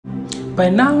By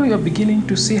now, you're beginning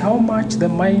to see how much the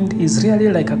mind is really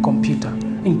like a computer,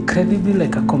 incredibly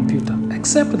like a computer,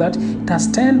 except that it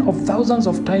has tens of thousands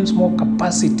of times more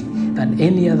capacity than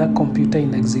any other computer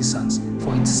in existence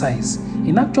for its size.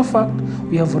 In actual fact,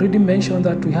 we have already mentioned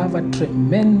that we have a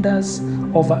tremendous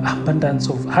overabundance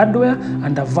of hardware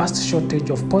and a vast shortage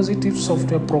of positive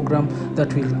software programs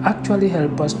that will actually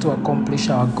help us to accomplish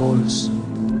our goals.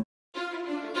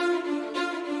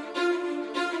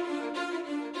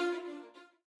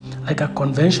 Like a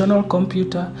conventional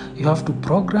computer, you have to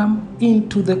program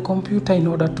into the computer in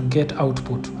order to get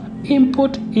output.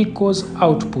 Input equals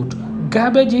output.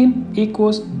 Garbage in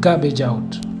equals garbage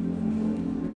out.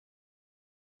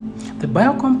 The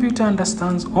BioComputer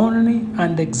understands only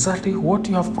and exactly what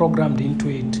you have programmed into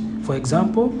it. For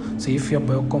example, say if your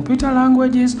BioComputer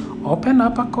language is open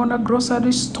up a corner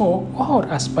grocery store or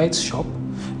a spice shop,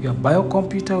 your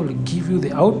BioComputer will give you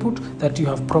the output that you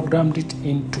have programmed it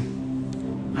into.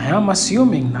 I am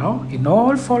assuming now, in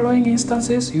all following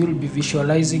instances, you will be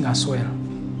visualizing as well.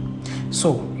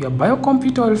 So, your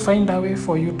BioComputer will find a way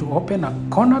for you to open a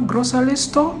corner grocery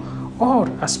store or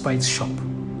a spice shop.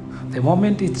 The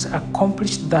moment it's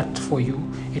accomplished that for you,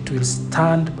 it will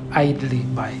stand idly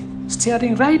by,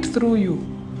 staring right through you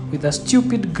with a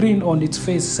stupid grin on its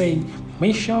face saying,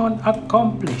 "Mission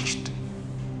accomplished."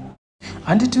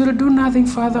 And it will do nothing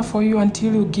further for you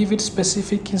until you give it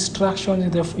specific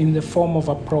instructions in the form of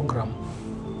a program.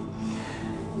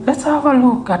 Let's have a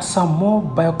look at some more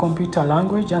BioComputer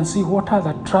language and see what are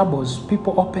the troubles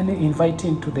people openly invite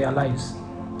into their lives.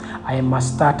 I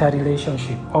must start a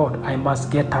relationship, or I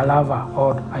must get a lover,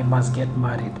 or I must get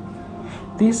married.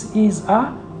 This is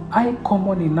a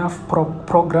common enough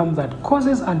program that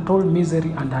causes untold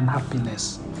misery and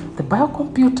unhappiness. The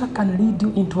BioComputer can lead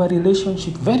you into a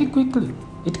relationship very quickly.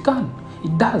 It can,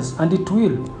 it does, and it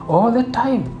will, all the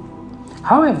time.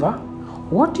 However,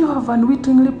 what you have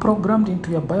unwittingly programmed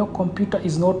into your BioComputer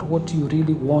is not what you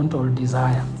really want or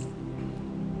desire.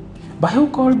 By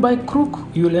hook or by crook,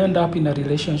 you will end up in a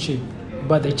relationship.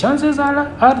 But the chances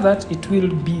are that it will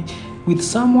be with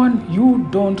someone you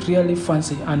don't really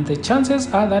fancy. And the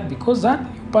chances are that because that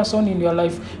person in your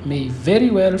life may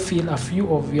very well feel a few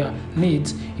of your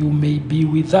needs, you may be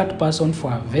with that person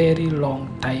for a very long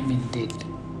time indeed.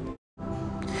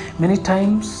 Many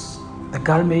times, the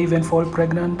girl may even fall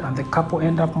pregnant and the couple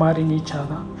end up marrying each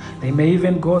other. They may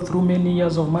even go through many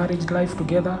years of marriage life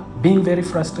together, being very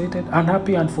frustrated,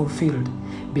 unhappy and fulfilled.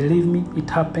 Believe me, it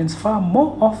happens far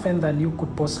more often than you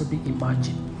could possibly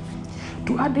imagine.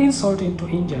 To add insult into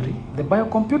injury, the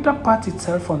BioComputer pats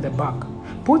itself on the back,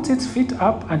 puts its feet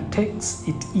up and takes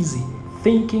it easy,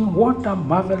 thinking what a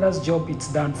marvelous job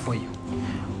it's done for you.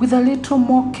 With a little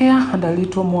more care and a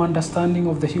little more understanding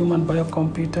of the human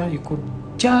BioComputer, you could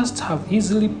just have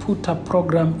easily put a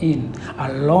program in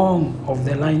along of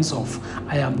the lines of,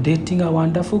 I am dating a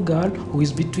wonderful girl who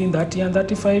is between 30 and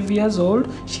 35 years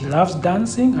old. She loves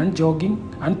dancing and jogging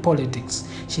and politics.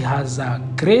 She has a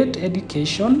great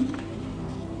education,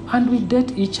 and we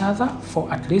date each other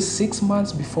for at least 6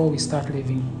 months before we start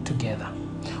living together.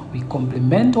 We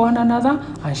complement one another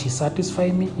and she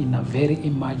satisfies me in a very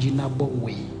imaginable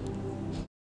way.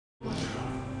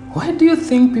 Why do you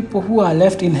think people who are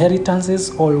left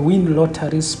inheritances or win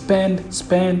lotteries spend,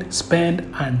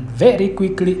 and very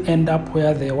quickly end up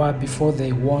where they were before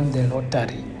they won the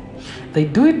lottery? They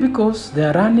do it because they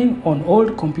are running on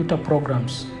old computer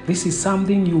programs. This is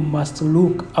something you must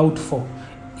look out for.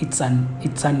 It's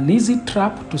an easy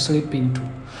trap to slip into.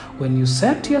 When you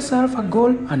set yourself a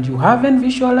goal and you haven't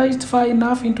visualized far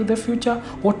enough into the future,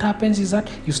 what happens is that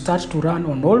you start to run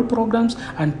on old programs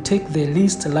and take the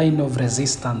least line of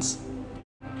resistance.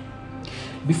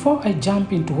 Before I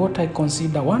jump into what I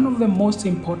consider one of the most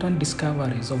important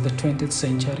discoveries of the 20th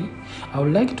century, I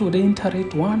would like to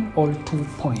reiterate 1 or 2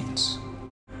 points.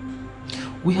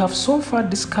 We have so far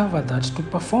discovered that to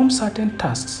perform certain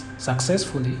tasks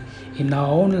successfully in our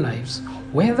own lives,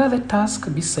 whether the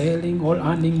task be selling or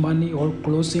earning money or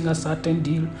closing a certain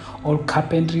deal or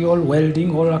carpentry or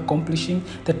welding or accomplishing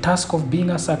the task of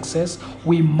being a success,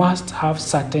 we must have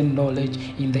certain knowledge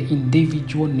in the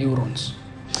individual neurons,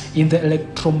 in the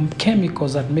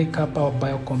electrochemicals that make up our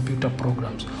BioComputer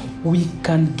programs. We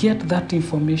can get that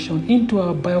information into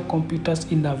our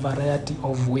BioComputers in a variety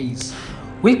of ways.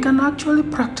 We can actually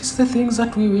practice the things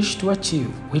that we wish to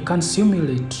achieve. We can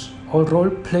simulate or role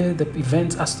play the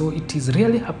events as though it is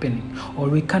really happening, or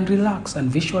we can relax and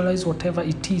visualize whatever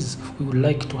it is we would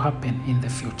like to happen in the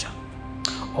future.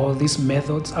 All these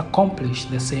methods accomplish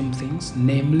the same things,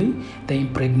 namely, they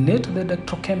impregnate the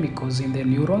electrochemicals in the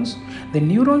neurons. The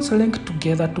neurons link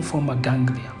together to form a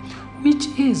ganglia, which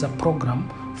is a program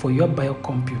for your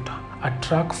biocomputer, a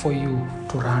track for you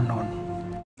to run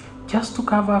on. Just to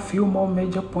cover a few more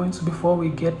major points before we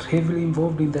get heavily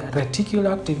involved in the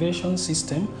Reticular Activation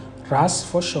System, RAS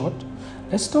for short,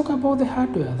 let's talk about the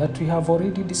hardware that we have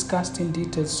already discussed in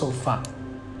detail so far.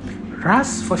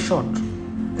 RAS for short.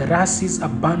 The RAS is a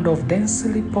band of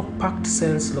densely packed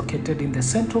cells located in the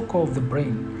central core of the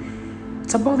brain.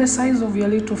 It's about the size of your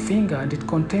little finger and it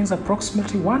contains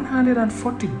approximately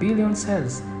 140 billion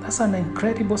cells. That's an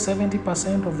incredible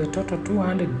 70% of the total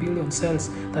 200 billion cells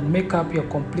that make up your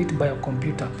complete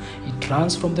biocomputer. It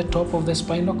runs from the top of the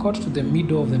spinal cord to the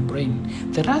middle of the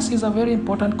brain. The RAS is a very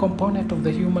important component of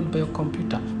the human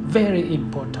biocomputer. Very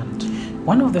important.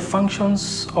 One of the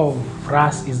functions of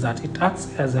RAS is that it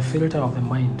acts as a filter of the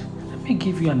mind. Let me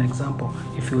give you an example.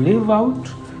 If you live out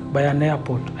by an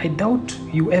airport, I doubt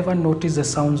you ever notice the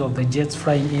sounds of the jets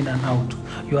flying in and out.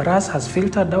 Your RAS has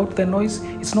filtered out the noise.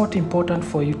 It's not important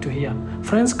for you to hear.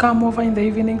 Friends come over in the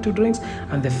evening to drinks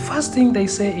and the first thing they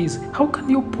say is, "How can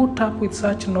you put up with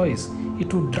such noise?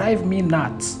 It would drive me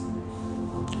nuts."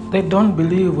 They don't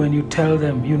believe when you tell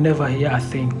them you never hear a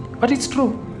thing. But it's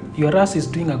true. Your RAS is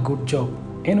doing a good job.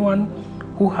 Anyone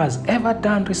who has ever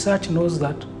done research knows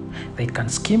that they can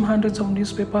skim hundreds of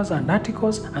newspapers and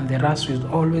articles and the RAS will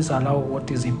always allow what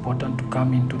is important to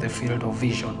come into the field of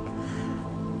vision.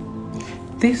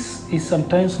 This is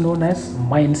sometimes known as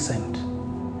mindset.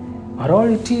 But all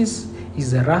it is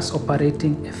the RAS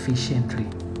operating efficiently.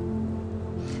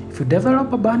 If you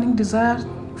develop a burning desire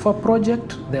for a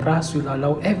project, the RAS will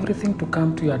allow everything to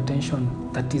come to your attention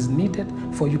that is needed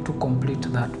for you to complete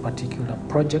that particular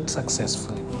project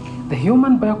successfully. The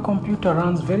human biocomputer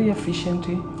runs very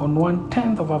efficiently on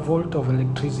 1/10 of a volt of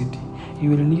electricity.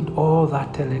 You will need all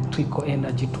that electrical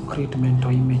energy to create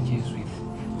mental images with.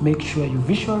 Make sure you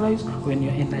visualize when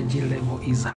your energy level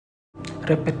is high.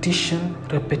 Repetition,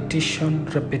 repetition,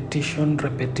 repetition,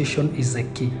 repetition is the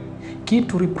key. Key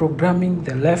to reprogramming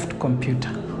the left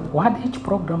computer. Word each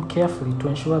program carefully to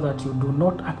ensure that you do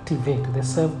not activate the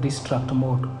self-destruct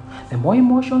mode. The more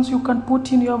emotions you can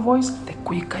put in your voice, the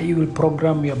quicker you will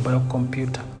program your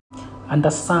biocomputer.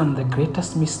 Understand the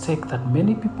greatest mistake that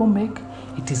many people make,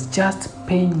 it is just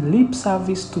paying lip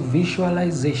service to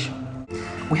visualization.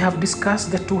 We have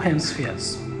discussed the two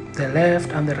hemispheres, the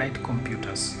left and the right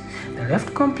computers. The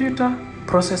left computer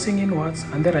processing in words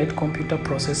and the right computer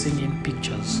processing in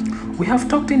pictures. We have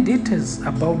talked in details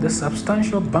about the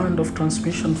substantial band of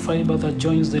transmission fiber that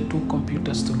joins the two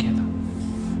computers together.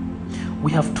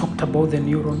 We have talked about the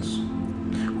neurons,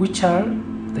 which are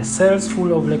the cells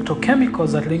full of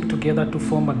electrochemicals that link together to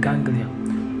form a ganglia,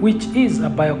 which is a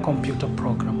biocomputer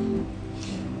program.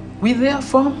 We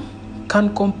therefore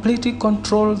can completely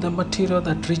control the material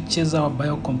that reaches our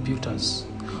biocomputers.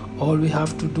 All we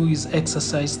have to do is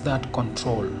exercise that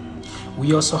control.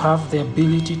 We also have the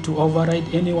ability to override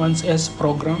anyone's else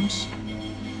programs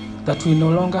that we no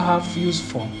longer have use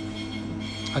for.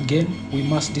 Again, we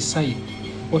must decide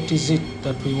what is it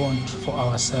that we want for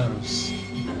ourselves.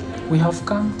 We have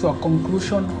come to a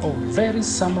conclusion of very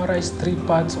summarized 3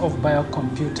 parts of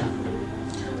biocomputer.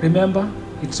 Remember,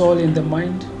 it's all in the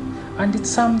mind and it's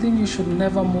something you should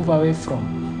never move away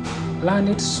from. Learn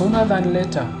it sooner than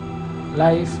later.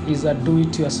 Life is a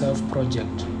do-it-yourself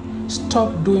project.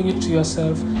 Stop doing it to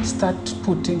yourself. Start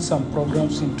putting some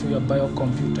programs into your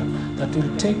biocomputer that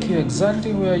will take you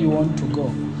exactly where you want to go.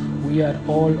 We are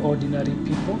all ordinary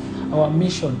people. Our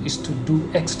mission is to do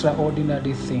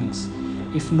extraordinary things.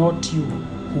 If not you,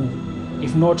 who?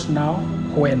 If not now,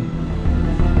 when?